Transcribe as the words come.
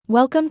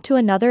Welcome to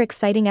another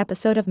exciting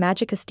episode of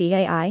Magicus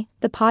AI,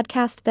 the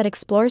podcast that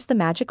explores the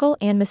magical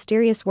and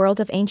mysterious world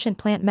of ancient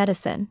plant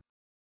medicine.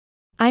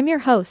 I'm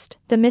your host,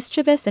 the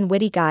mischievous and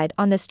witty guide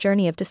on this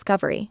journey of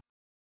discovery.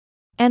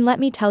 And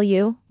let me tell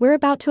you, we're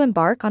about to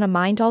embark on a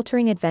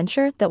mind-altering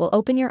adventure that will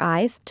open your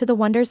eyes to the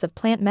wonders of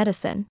plant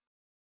medicine.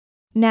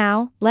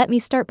 Now, let me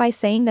start by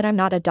saying that I'm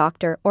not a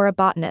doctor or a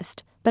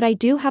botanist, but I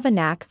do have a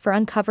knack for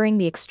uncovering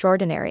the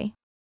extraordinary.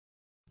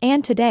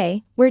 And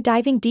today, we're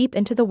diving deep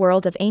into the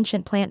world of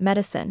ancient plant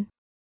medicine.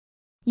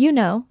 You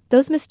know,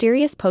 those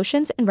mysterious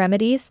potions and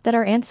remedies that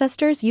our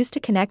ancestors used to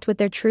connect with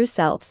their true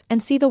selves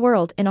and see the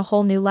world in a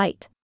whole new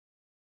light.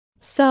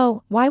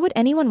 So, why would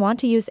anyone want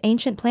to use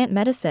ancient plant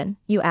medicine,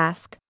 you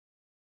ask?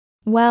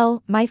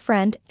 Well, my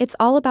friend, it's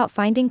all about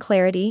finding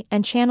clarity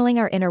and channeling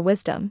our inner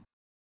wisdom.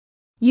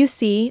 You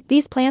see,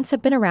 these plants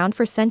have been around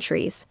for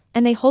centuries,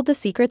 and they hold the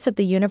secrets of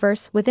the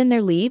universe within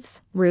their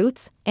leaves,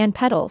 roots, and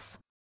petals.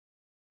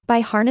 By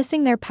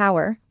harnessing their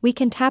power, we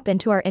can tap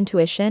into our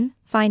intuition,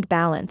 find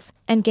balance,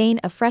 and gain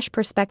a fresh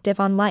perspective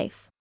on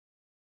life.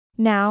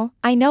 Now,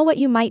 I know what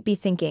you might be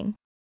thinking.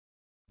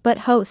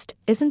 But host,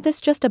 isn't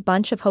this just a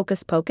bunch of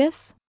hocus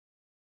pocus?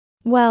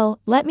 Well,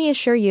 let me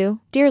assure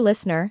you, dear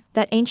listener,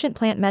 that ancient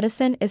plant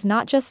medicine is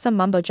not just some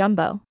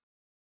mumbo-jumbo.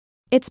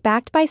 It's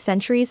backed by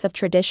centuries of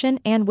tradition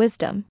and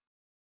wisdom.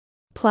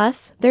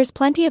 Plus, there's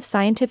plenty of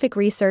scientific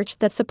research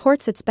that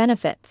supports its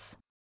benefits.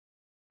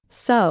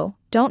 So,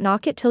 don't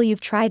knock it till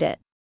you've tried it.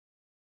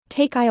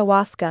 Take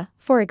ayahuasca,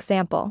 for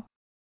example.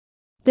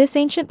 This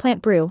ancient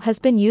plant brew has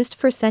been used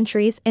for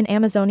centuries in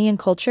Amazonian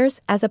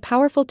cultures as a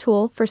powerful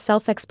tool for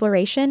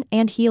self-exploration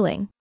and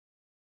healing.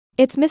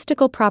 Its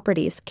mystical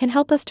properties can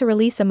help us to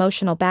release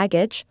emotional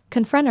baggage,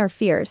 confront our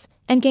fears,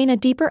 and gain a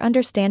deeper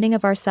understanding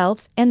of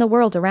ourselves and the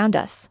world around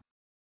us.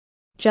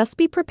 Just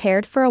be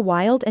prepared for a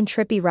wild and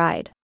trippy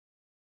ride.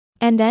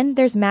 And then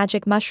there's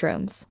magic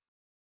mushrooms.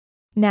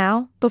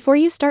 Now, before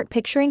you start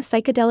picturing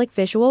psychedelic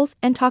visuals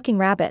and talking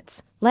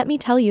rabbits, let me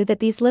tell you that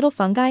these little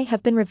fungi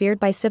have been revered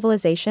by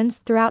civilizations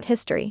throughout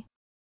history.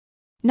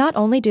 Not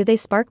only do they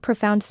spark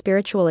profound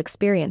spiritual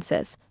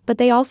experiences, but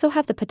they also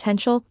have the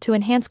potential to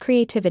enhance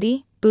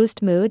creativity,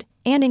 boost mood,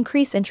 and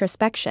increase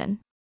introspection.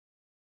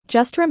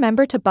 Just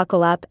remember to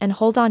buckle up and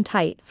hold on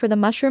tight for the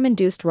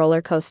mushroom-induced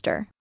roller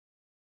coaster.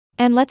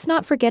 And let's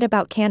not forget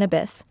about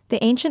cannabis,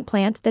 the ancient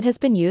plant that has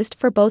been used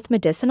for both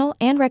medicinal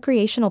and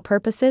recreational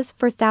purposes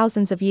for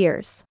thousands of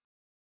years.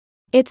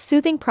 Its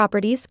soothing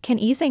properties can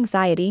ease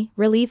anxiety,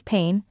 relieve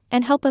pain,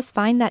 and help us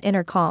find that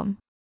inner calm.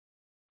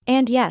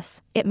 And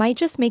yes, it might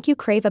just make you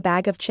crave a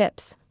bag of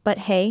chips, but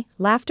hey,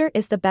 laughter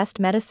is the best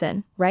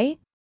medicine, right?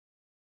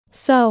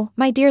 So,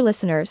 my dear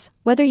listeners,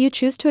 whether you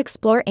choose to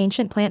explore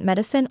ancient plant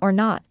medicine or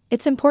not,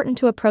 it's important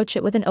to approach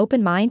it with an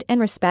open mind and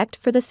respect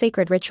for the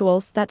sacred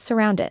rituals that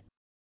surround it.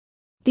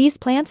 These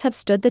plants have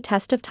stood the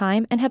test of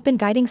time and have been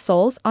guiding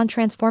souls on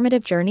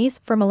transformative journeys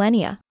for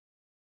millennia.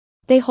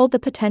 They hold the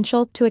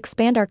potential to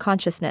expand our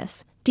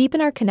consciousness,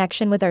 deepen our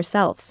connection with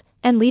ourselves,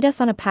 and lead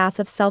us on a path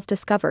of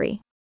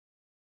self-discovery.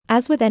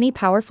 As with any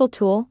powerful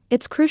tool,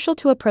 it's crucial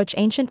to approach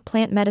ancient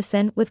plant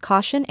medicine with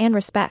caution and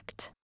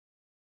respect.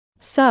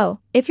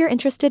 So, if you're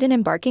interested in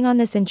embarking on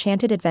this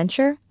enchanted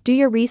adventure, do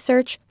your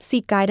research,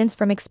 seek guidance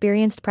from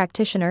experienced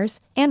practitioners,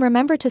 and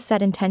remember to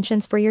set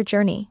intentions for your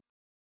journey.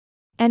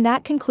 And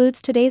that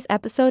concludes today's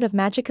episode of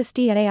Magicus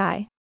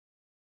AI.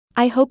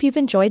 I hope you've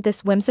enjoyed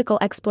this whimsical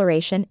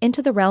exploration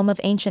into the realm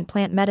of ancient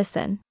plant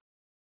medicine.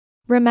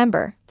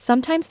 Remember,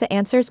 sometimes the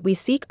answers we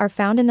seek are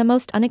found in the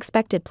most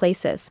unexpected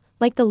places,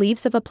 like the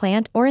leaves of a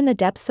plant or in the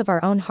depths of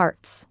our own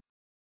hearts.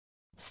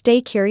 Stay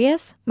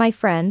curious, my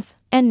friends,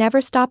 and never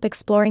stop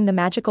exploring the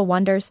magical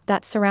wonders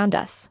that surround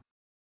us.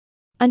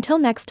 Until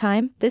next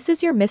time, this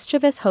is your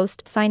mischievous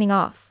host signing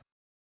off.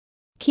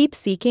 Keep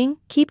seeking,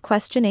 keep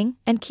questioning,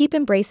 and keep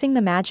embracing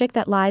the magic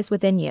that lies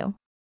within you.